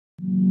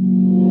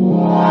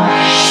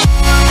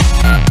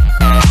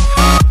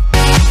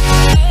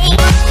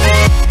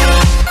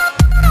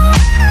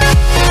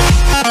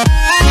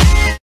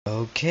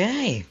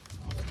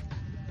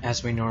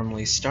as we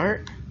normally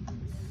start.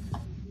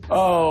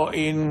 Oh,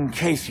 in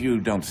case you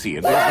don't see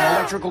it, there's an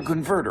electrical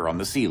converter on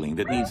the ceiling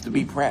that needs to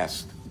be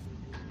pressed.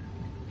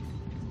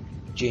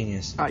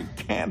 Genius. I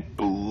can't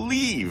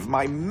believe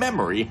my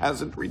memory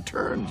hasn't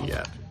returned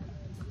yet.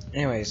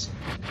 Anyways.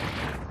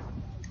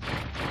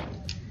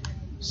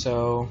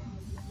 So,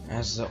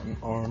 as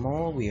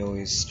normal, we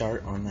always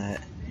start on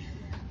that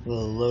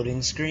little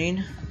loading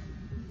screen.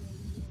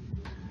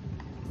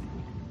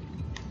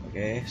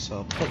 Okay, so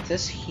I'll put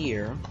this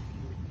here.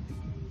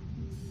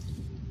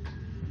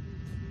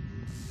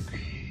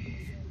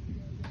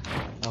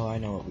 Oh, I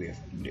know what we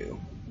have to do.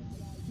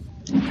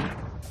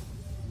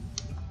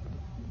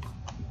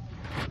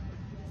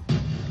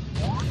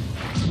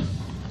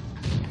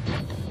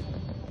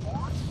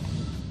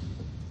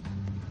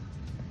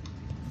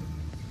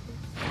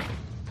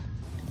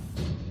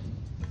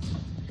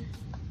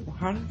 Well,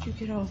 how did you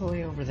get all the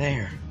way over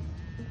there?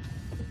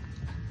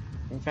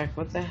 In fact,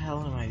 what the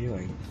hell am I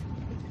doing?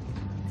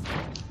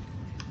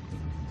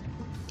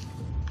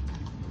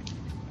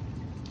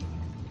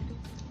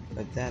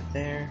 Put that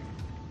there.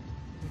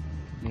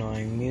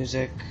 Annoying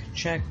music,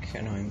 check.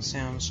 Annoying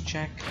sounds,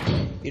 check.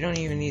 You don't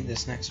even need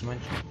this next one.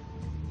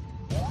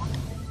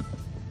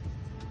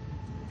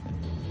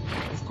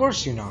 Of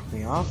course you knocked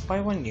me off,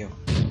 why wouldn't you?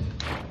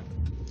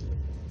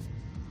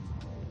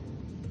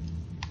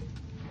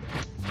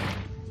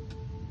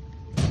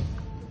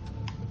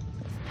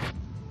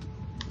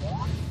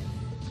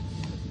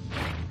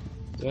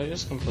 Did I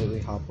just completely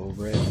hop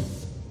over it?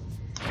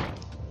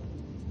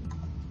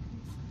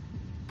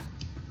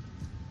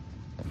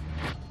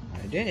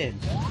 I did.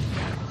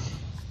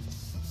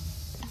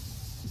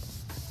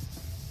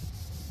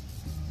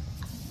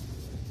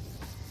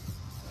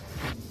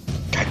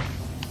 God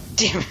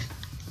damn it.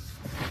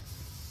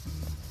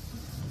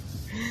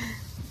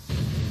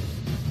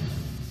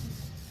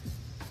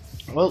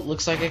 Well, it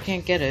looks like I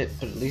can't get it,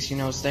 but at least you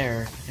know it's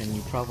there, and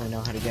you probably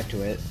know how to get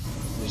to it.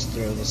 Just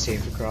throw the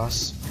safe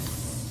across.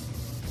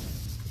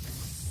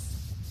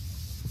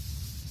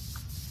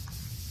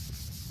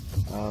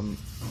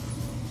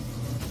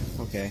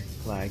 Okay,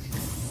 flag.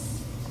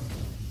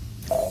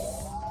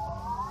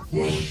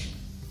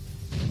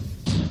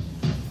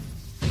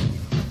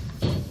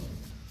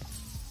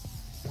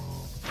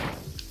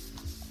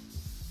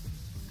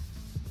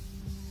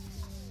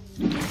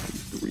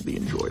 Really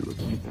enjoy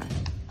looking at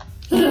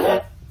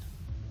that.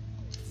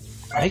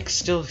 Ike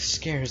still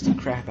scares the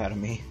crap out of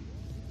me.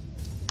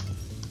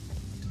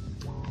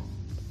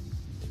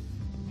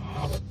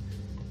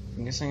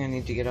 I'm guessing I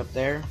need to get up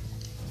there.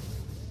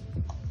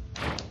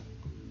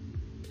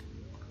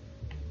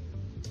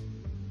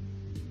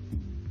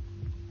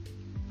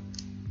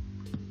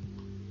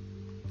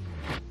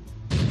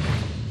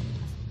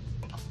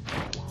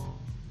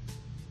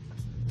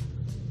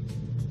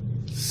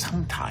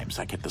 Sometimes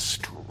I get the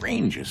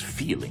strangest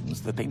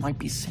feelings that they might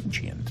be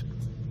sentient.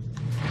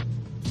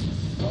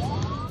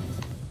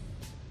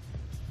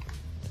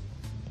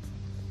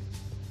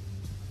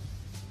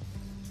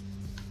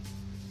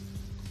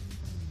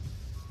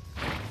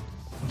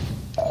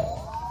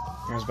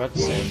 I was about to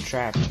say I'm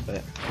trapped,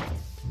 but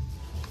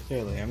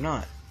clearly I'm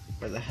not.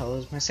 Where the hell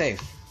is my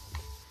safe?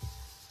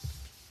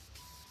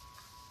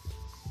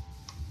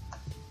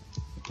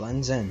 It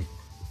blends in.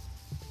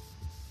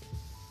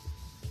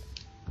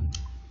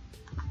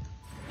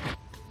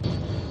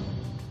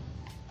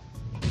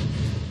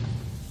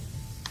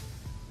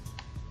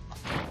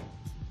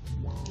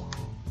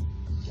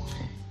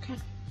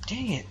 God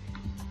dang it.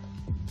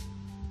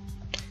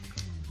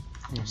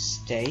 I'm gonna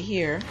stay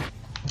here.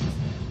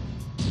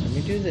 Let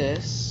me do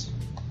this,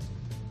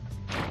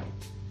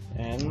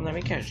 and let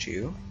me catch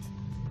you,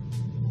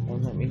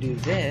 and let me do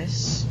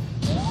this,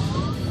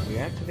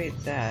 reactivate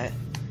that,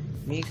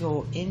 me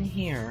go in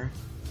here,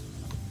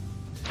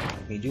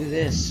 let me do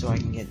this so I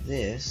can get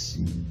this,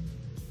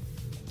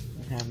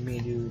 and have me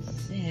do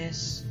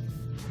this,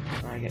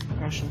 or I get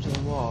crushed into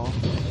the wall,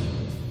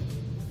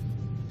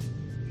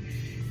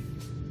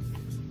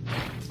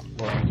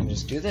 or I can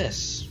just do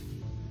this.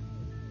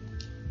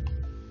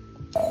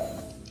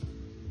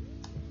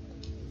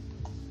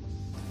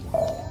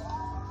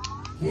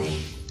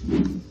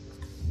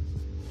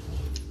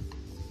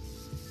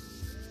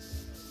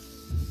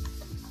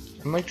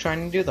 I'm like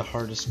trying to do the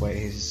hardest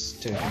ways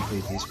to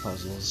complete these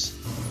puzzles.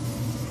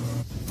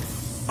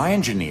 I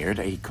engineered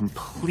a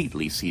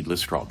completely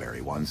seedless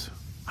strawberry once.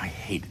 I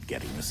hated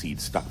getting the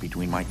seeds stuck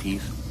between my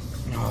teeth.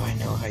 Oh, I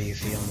know how you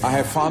feel, man. I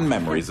have fond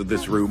memories of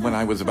this room when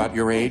I was about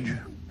your age.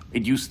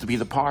 It used to be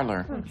the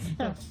parlor.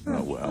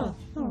 Oh well.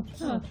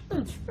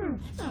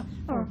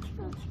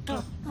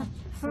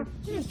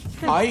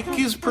 Ike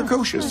is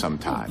precocious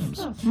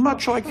sometimes,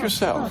 much like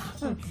yourself.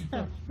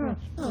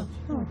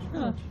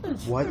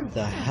 What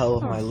the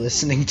hell am I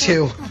listening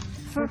to?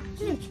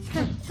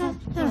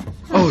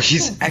 Oh,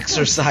 he's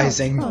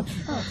exercising. That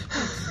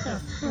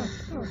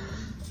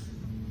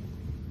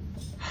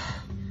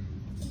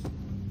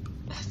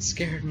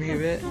scared me a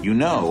bit. You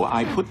know,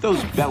 I put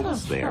those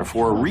belts there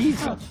for a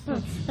reason.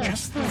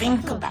 Just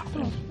think about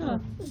it.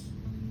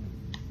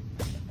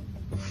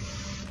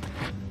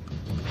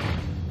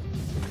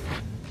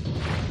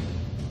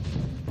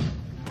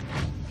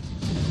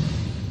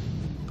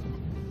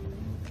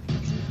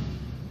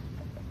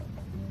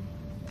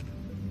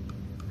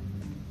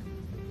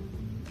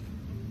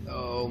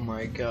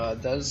 my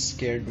god, that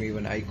scared me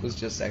when Ike was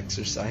just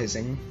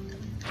exercising.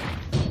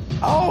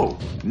 Oh,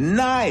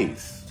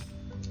 nice!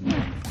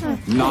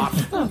 Not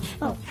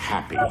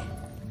happy.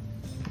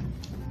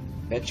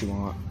 Bet you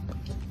won't.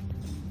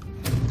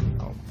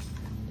 Oh.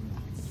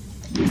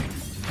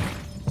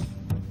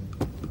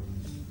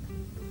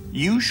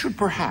 You should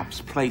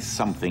perhaps place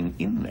something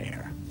in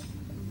there.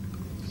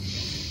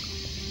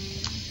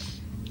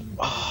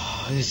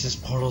 Oh, this is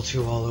Portal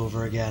 2 all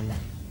over again.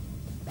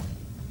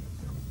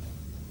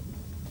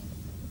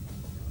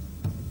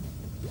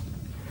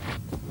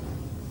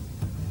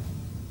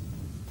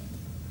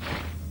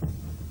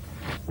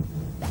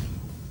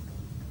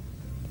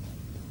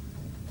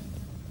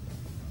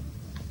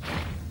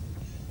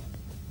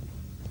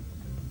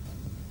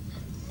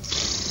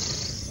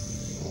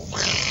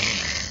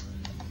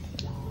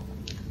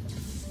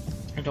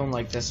 I don't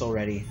like this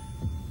already.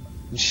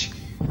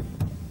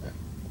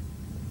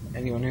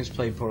 Anyone who's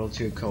played Portal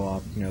 2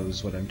 co-op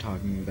knows what I'm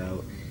talking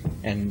about,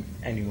 and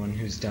anyone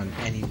who's done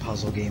any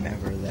puzzle game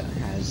ever that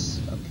has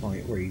a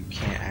point where you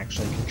can't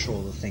actually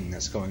control the thing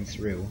that's going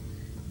through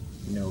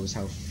knows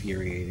how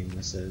infuriating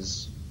this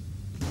is.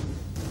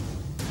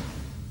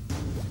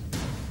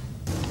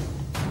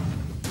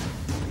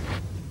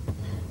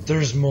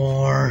 There's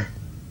more!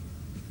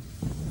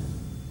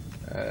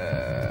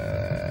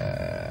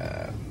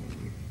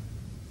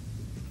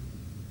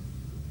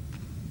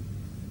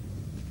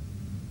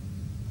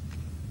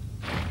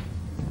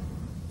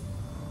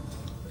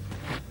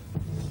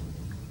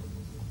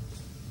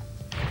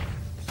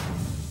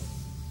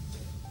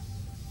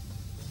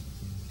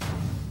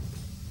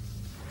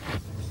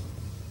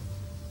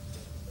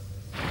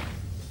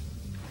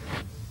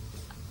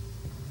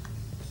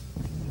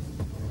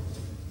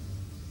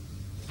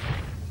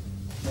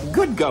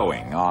 Good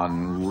going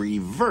on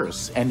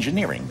reverse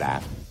engineering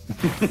that.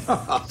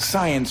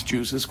 Science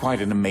juice is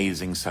quite an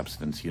amazing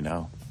substance, you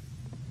know.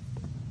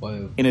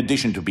 Whoa. In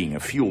addition to being a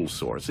fuel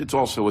source, it's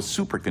also a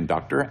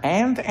superconductor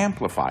and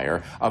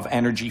amplifier of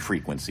energy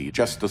frequency.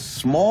 Just a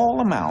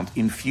small amount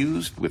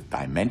infused with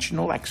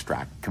dimensional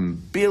extract can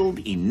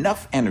build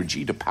enough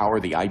energy to power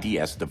the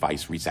IDS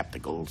device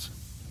receptacles.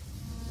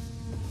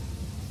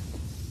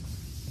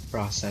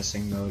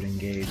 Processing mode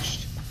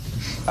engaged.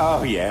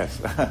 Oh,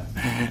 yes.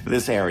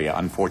 This area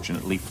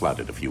unfortunately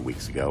flooded a few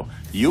weeks ago.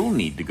 You'll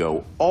need to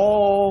go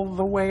all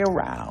the way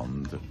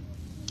around.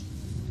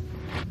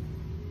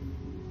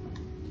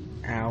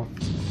 Ow.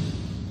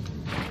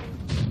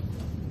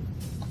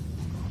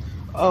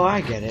 Oh,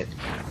 I get it.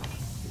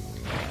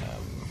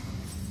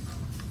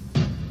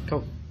 Go.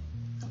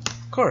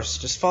 Of course,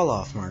 just fall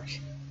off, Mark.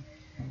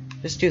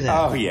 Just do that.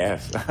 Oh,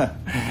 yes.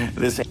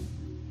 This...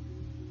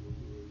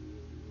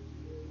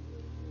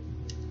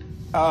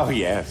 Oh,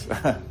 yes.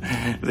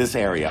 This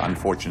area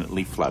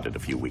unfortunately flooded a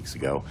few weeks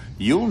ago.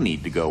 You'll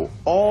need to go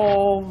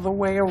all the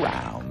way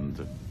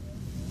around.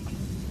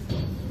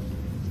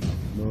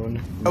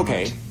 Moon.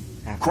 Okay,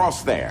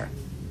 cross there.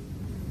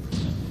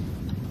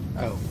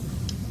 Oh.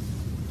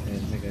 I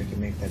didn't think I could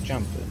make that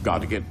jump.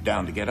 Got to get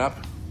down to get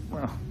up?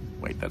 Well,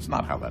 wait, that's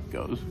not how that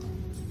goes.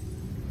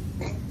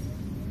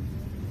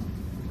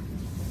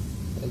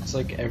 It's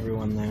like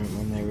everyone there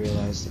when they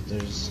realize that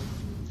there's...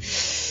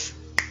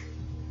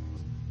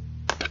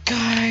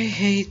 I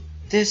hate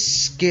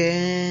this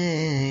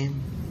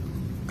game.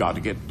 Got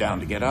to get down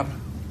to get up?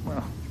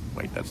 Well,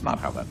 wait, that's not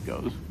how that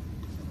goes.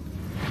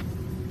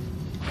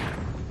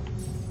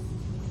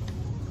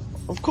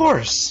 Of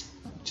course.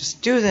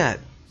 Just do that.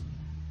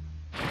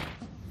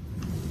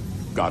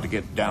 Got to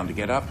get down to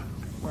get up?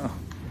 Well,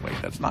 wait,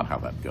 that's not how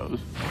that goes.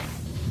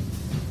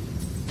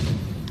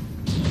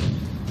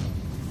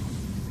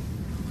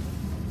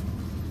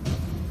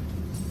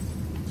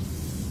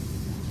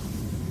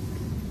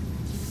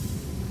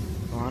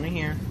 On in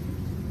here.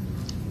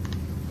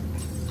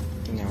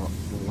 Now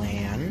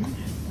land.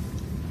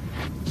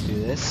 Do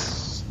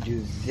this.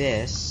 Do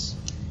this.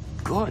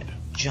 Good.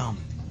 Jump.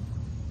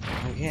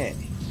 Okay.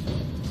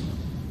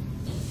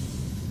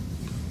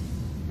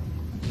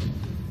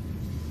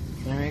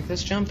 Can I make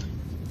this jump?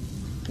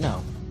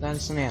 No.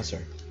 That's an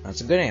answer. That's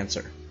a good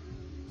answer.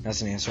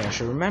 That's an answer I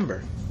should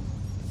remember.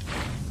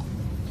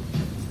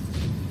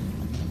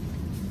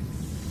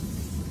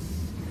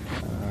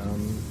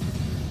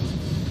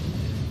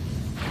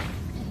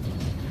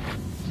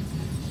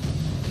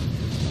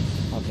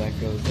 How'd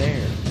that go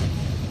there?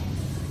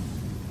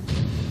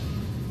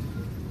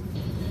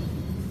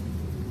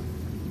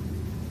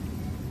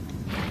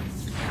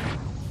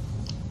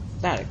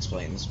 That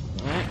explains.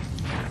 Alright.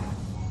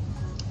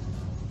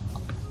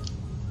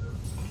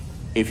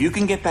 If you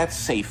can get that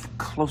safe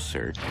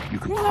closer, you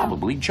could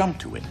probably jump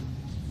to it.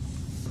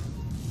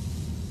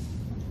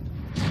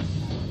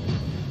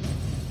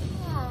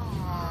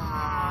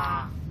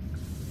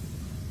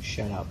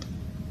 Shut up.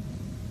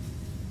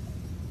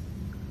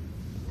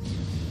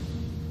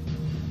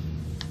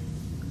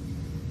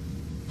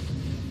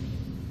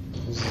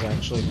 This is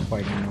actually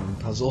quite an annoying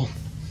puzzle.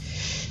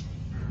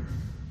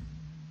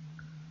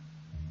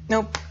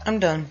 Nope, I'm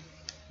done.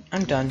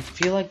 I'm done. If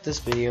you like this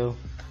video,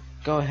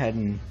 go ahead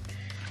and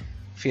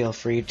feel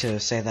free to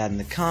say that in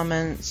the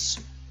comments,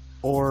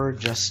 or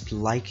just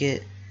like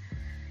it,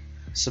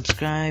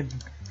 subscribe,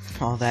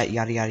 all that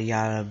yada yada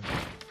yada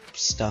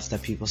stuff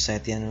that people say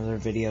at the end of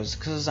their videos,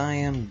 because I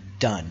am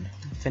done.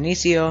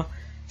 Finicio,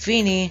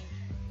 fini,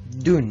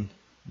 done.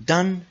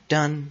 Done,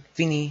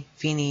 fini,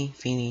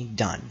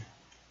 done.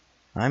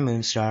 I'm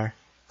Moonstar.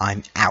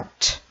 I'm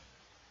out.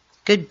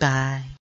 Goodbye.